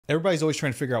everybody's always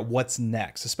trying to figure out what's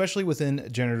next, especially within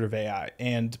generative AI.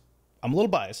 And I'm a little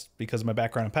biased because of my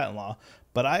background in patent law,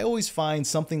 but I always find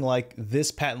something like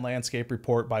this patent landscape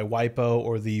report by WIPO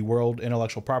or the World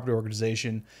Intellectual Property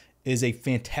Organization is a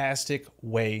fantastic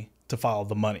way to follow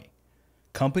the money.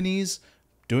 Companies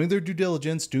doing their due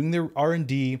diligence, doing their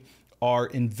R&D, are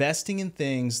investing in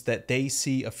things that they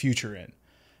see a future in.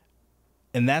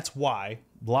 And that's why,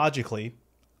 logically,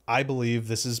 I believe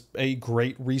this is a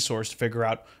great resource to figure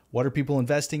out what are people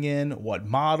investing in, what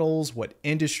models, what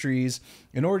industries,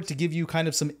 in order to give you kind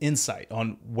of some insight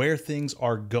on where things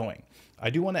are going. I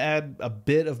do want to add a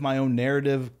bit of my own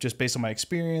narrative just based on my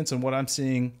experience and what I'm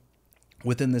seeing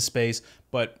within this space,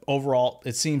 but overall,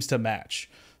 it seems to match.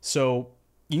 So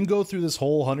you can go through this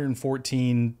whole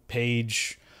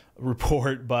 114-page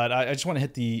report, but I just want to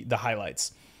hit the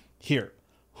highlights here.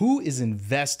 Who is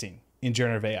investing in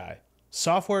generative AI?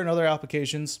 Software and other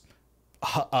applications,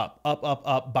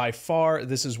 up. By far,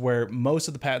 this is where most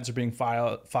of the patents are being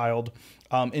filed.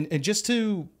 And just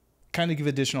to kind of give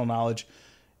additional knowledge,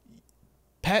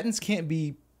 patents can't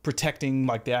be protecting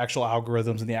like the actual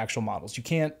algorithms and the actual models. You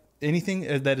can't,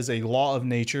 anything that is a law of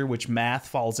nature, which math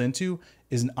falls into,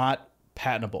 is not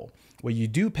patentable. What you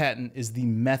do patent is the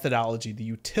methodology, the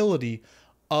utility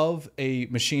of a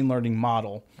machine learning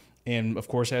model. And of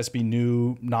course, it has to be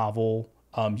new, novel,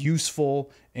 useful,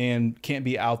 and can't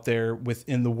be out there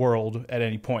within the world at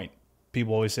any point.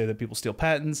 People always say that people steal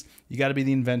patents. You got to be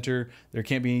the inventor. There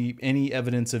can't be any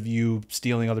evidence of you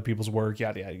stealing other people's work,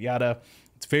 yada, yada, yada.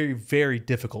 It's very, very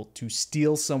difficult to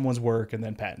steal someone's work and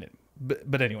then patent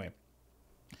it. But anyway,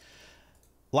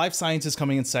 life sciences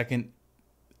coming in second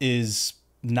is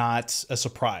not a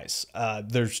surprise.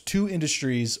 There's two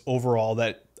industries overall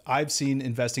that I've seen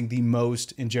investing the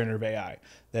most in generative AI.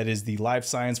 That is the life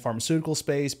science pharmaceutical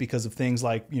space because of things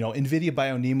like, NVIDIA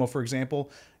BioNeMo, for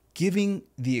example, giving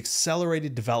the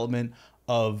accelerated development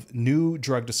of new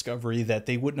drug discovery that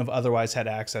they wouldn't have otherwise had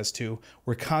access to.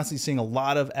 We're constantly seeing a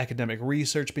lot of academic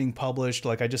research being published.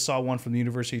 Like I just saw one from the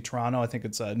University of Toronto. I think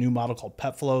it's a new model called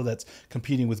PepFlow that's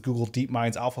competing with Google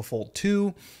DeepMind's AlphaFold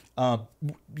 2.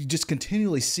 You just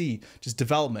continually see just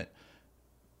development.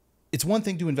 It's one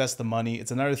thing to invest the money.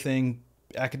 It's another thing,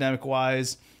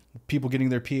 academic-wise, people getting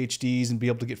their PhDs and be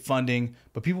able to get funding,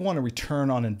 but people want a return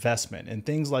on investment. And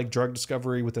things like drug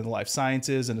discovery within the life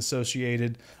sciences and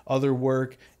associated other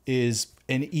work is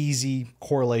an easy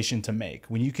correlation to make.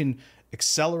 When you can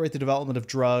accelerate the development of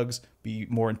drugs, be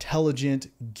more intelligent,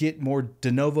 get more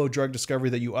de novo drug discovery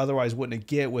that you otherwise wouldn't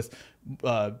get with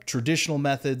traditional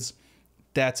methods,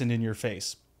 that's an in your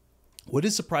face. What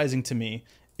is surprising to me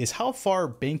is how far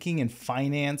banking and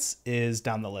finance is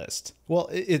down the list. Well,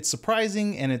 it's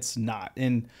surprising and it's not.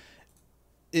 And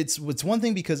it's one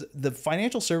thing because the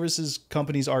financial services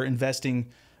companies are investing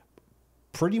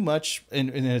pretty much in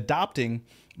adopting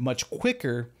much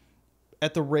quicker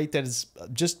at the rate that is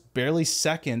just barely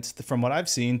second from what I've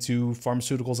seen to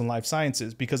pharmaceuticals and life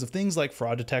sciences because of things like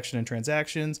fraud detection and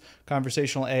transactions,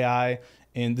 conversational AI,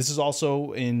 and this is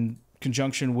also in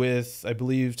conjunction with, I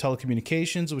believe,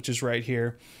 telecommunications, which is right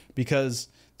here, because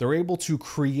they're able to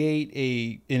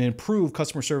create an improved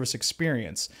customer service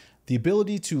experience. The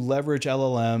ability to leverage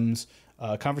LLMs,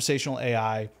 conversational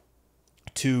AI,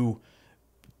 to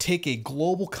take a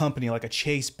global company like a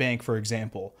Chase Bank, for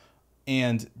example,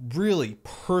 and really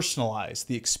personalize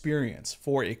the experience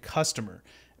for a customer.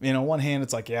 I mean, on one hand,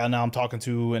 it's like, yeah, now I'm talking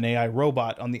to an AI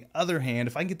robot. On the other hand,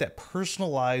 if I can get that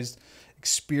personalized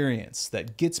experience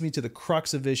that gets me to the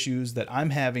crux of issues that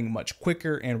I'm having much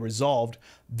quicker and resolved,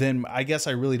 then I guess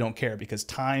I really don't care because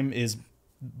time is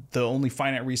the only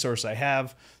finite resource I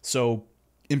have. So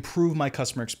improve my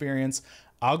customer experience.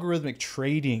 Algorithmic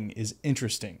trading is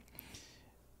interesting.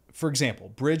 For example,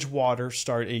 Bridgewater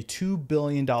started a $2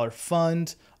 billion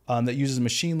fund that uses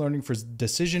machine learning for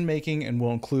decision making and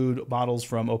will include models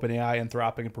from OpenAI,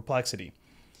 Anthropic, and Perplexity.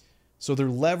 So they're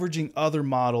leveraging other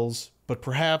models, but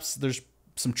perhaps there's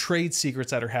some trade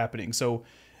secrets that are happening. So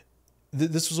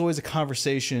this was always a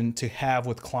conversation to have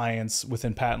with clients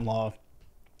within patent law,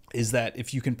 is that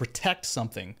if you can protect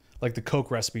something, like the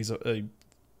Coke recipe is a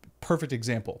perfect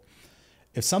example.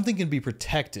 If something can be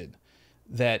protected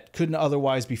that couldn't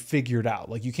otherwise be figured out,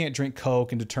 like you can't drink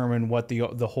Coke and determine what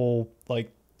the whole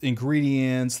like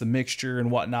ingredients, the mixture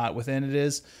and whatnot within it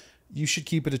is, you should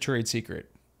keep it a trade secret.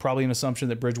 Probably an assumption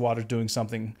that Bridgewater's doing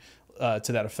something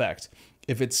to that effect.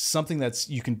 If it's something that's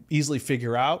you can easily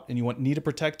figure out and you need to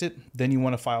protect it, then you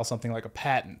want to file something like a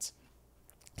patent.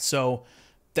 So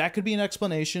that could be an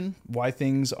explanation why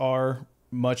things are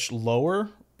much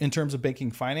lower in terms of banking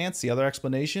finance. The other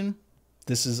explanation,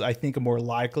 this is, I think, a more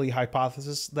likely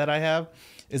hypothesis that I have,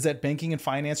 is that banking and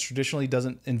finance traditionally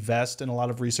doesn't invest in a lot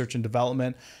of research and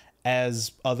development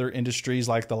as other industries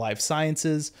like the life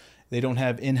sciences. They don't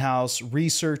have in-house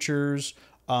researchers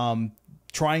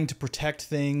trying to protect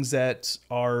things that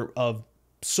are of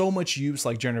so much use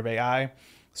like generative AI.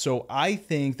 So I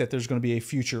think that there's going to be a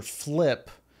future flip,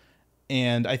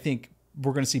 and I think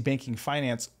we're going to see banking and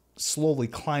finance slowly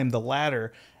climb the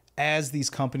ladder as these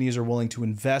companies are willing to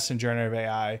invest in generative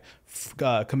AI,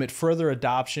 commit further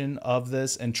adoption of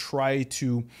this, and try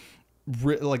to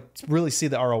really see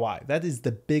the ROI. That is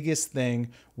the biggest thing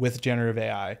with generative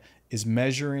AI, is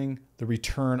measuring the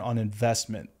return on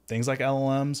investment. Things like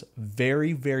LLMs,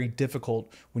 very, very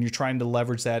difficult when you're trying to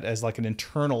leverage that as like an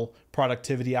internal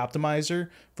productivity optimizer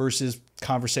versus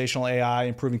conversational AI,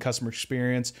 improving customer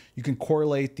experience. You can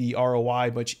correlate the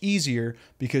ROI much easier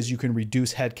because you can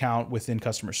reduce headcount within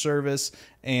customer service,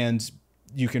 and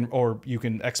you can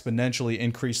exponentially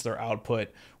increase their output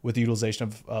with the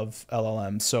utilization of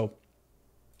LLMs. So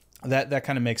that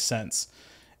kind of makes sense.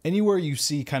 Anywhere you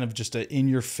see kind of just a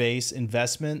in-your-face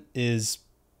investment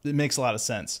it makes a lot of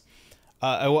sense.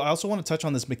 I also want to touch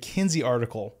on this McKinsey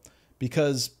article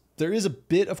because there is a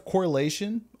bit of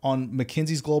correlation on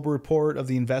McKinsey's global report of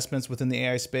the investments within the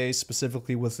AI space,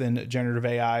 specifically within generative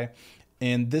AI.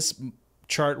 And this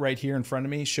chart right here in front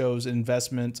of me shows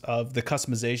investment of the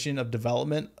customization of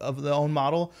development of the own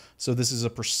model. So this is a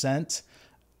percent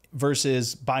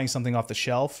versus buying something off the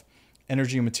shelf.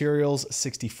 Energy and materials,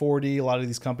 60-40. A lot of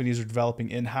these companies are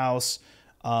developing in-house.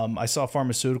 I saw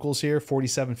pharmaceuticals here,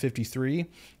 47-53.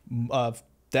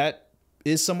 That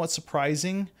is somewhat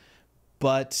surprising,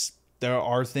 but there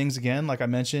are things, again, like I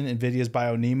mentioned, NVIDIA's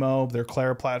BioNeMo, their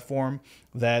Clara platform,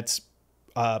 that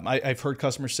I've heard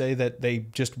customers say that they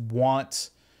just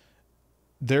want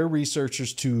their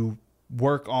researchers to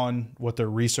work on what they're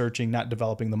researching, not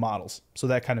developing the models. So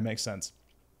that kind of makes sense.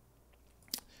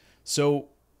 So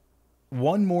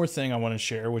one more thing I want to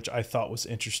share, which I thought was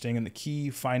interesting, and the key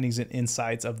findings and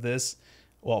insights of this.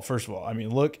 Well, first of all, I mean,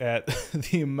 look at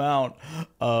the amount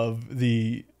of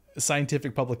the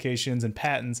scientific publications and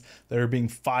patents that are being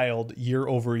filed year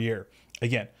over year.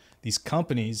 Again, these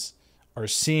companies are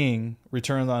seeing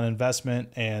returns on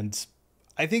investment, and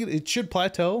I think it should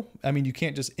plateau. I mean, you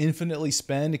can't just infinitely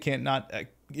spend. It can't not,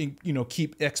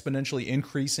 keep exponentially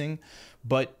increasing,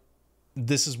 but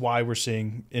this is why we're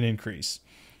seeing an increase.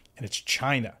 And it's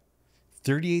China,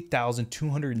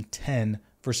 38,210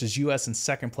 versus US in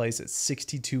second place at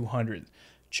 6,200.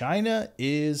 China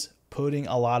is putting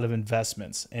a lot of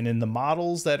investments. And in the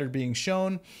models that are being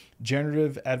shown,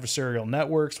 generative adversarial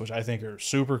networks, which I think are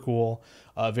super cool,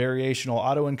 variational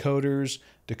autoencoders,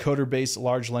 decoder-based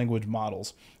large language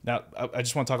models. Now, I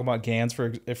just want to talk about GANs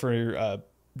for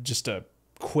just a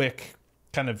quick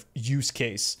kind of use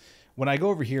case. When I go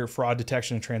over here, fraud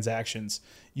detection and transactions,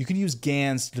 you can use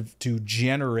GANs to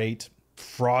generate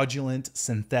fraudulent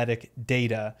synthetic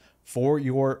data for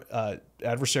your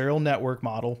adversarial network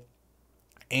model.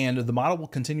 And the model will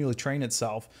continually train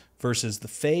itself versus the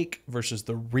fake versus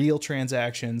the real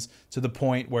transactions to the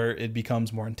point where it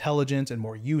becomes more intelligent and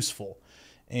more useful.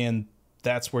 And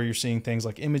that's where you're seeing things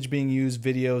like image being used,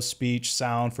 video, speech,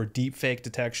 sound for deep fake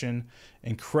detection.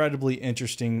 Incredibly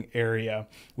interesting area,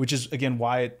 which is, again,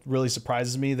 why it really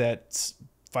surprises me that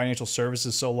financial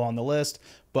services is so low on the list.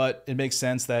 But it makes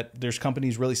sense that there's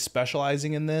companies really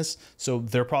specializing in this. So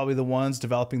they're probably the ones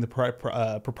developing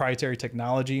the proprietary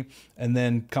technology. And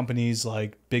then companies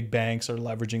like big banks are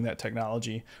leveraging that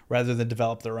technology rather than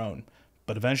develop their own.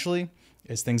 But eventually,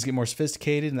 as things get more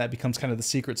sophisticated and that becomes kind of the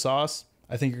secret sauce,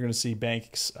 I think you're going to see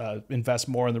banks invest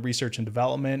more in the research and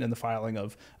development and the filing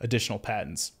of additional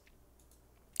patents.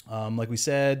 Like we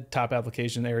said, top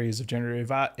application areas of generative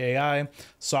AI,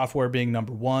 software being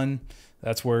number one.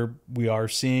 That's where we are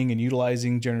seeing and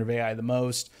utilizing generative AI the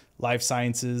most. Life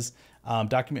sciences,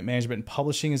 document management and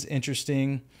publishing is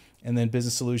interesting. And then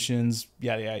business solutions,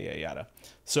 yada, yada, yada, yada.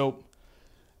 So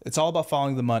it's all about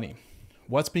following the money.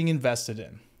 What's being invested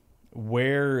in,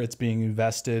 where it's being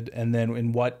invested, and then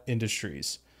in what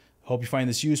industries. Hope you find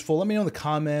this useful. Let me know in the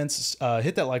comments.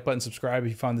 Hit that like button, subscribe if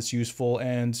you found this useful,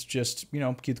 and just,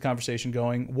 keep the conversation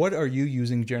going. What are you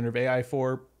using generative AI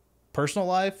for, personal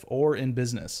life or in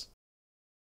business?